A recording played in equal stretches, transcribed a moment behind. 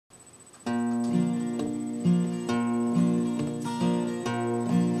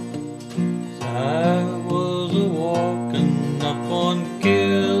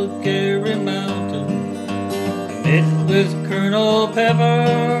Colonel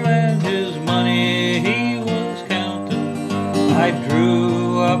Pepper and his money he was counting. I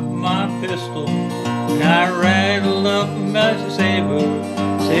drew up my pistol and I rattled up my saber,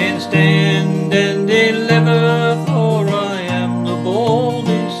 saying, "Stand and deliver, for I am the bold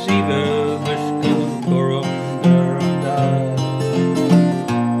deceiver."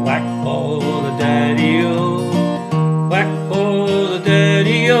 Whack for the daddy-o, whack for the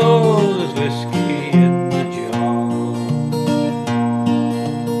daddy-o, there's whiskey in the jar.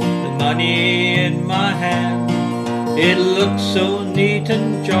 The money in my hand, it looked so neat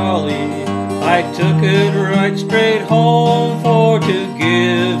and jolly. I took it right straight home for to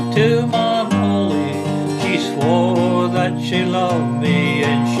give to my Molly. She swore that she loved me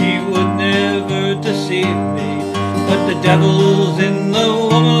and she would never deceive me. But the devil's in the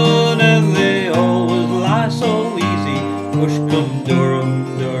woman and they always lie so easy. Push come Durham,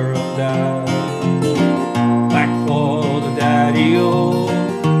 Durham down. Whack for the daddy-o,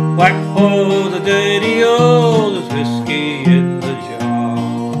 whack for the daddy-o, there's whiskey in the jar.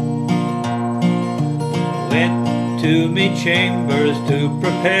 Went to me chambers to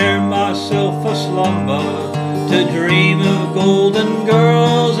prepare myself for slumber, to dream of golden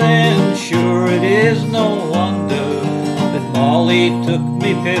girls, and sure it is no wonder that Molly took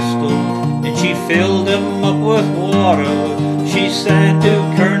me pistol and she filled them up with water. She said to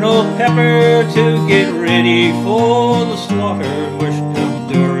Colonel Pepper to get ready for the slaughter. Push come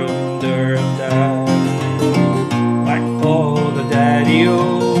Durham, Durham down. Whack for the daddy-o,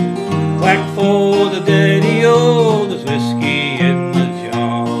 whack for the daddy-o, there's whiskey in the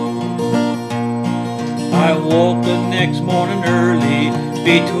jar. I woke the next morning early,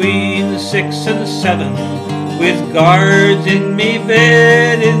 between 6 and 7, with guards in me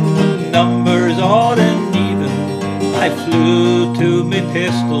bed in numbers odd and even. I flew to me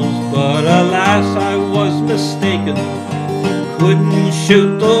pistols, but alas I was mistaken. Couldn't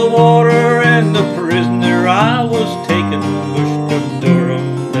shoot the water and the prisoner I was taken. Pushed from Durham,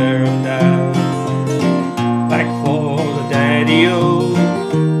 there and down. Whack for the daddy-o,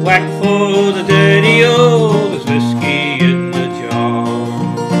 whack for the daddy-o, there's whiskey in the jar.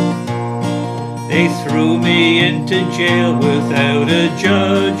 They threw me into jail without a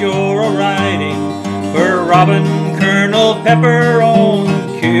judge or a writing for robbing Colonel Pepper on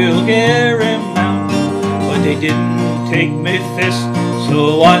Kilgary Mountain. But they didn't take me fist,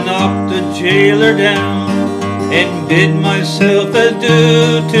 so I knocked the jailer down and bid myself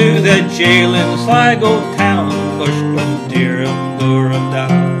adieu to that jail in Sligo town. Push from Durham, Durham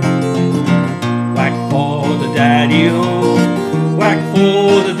down.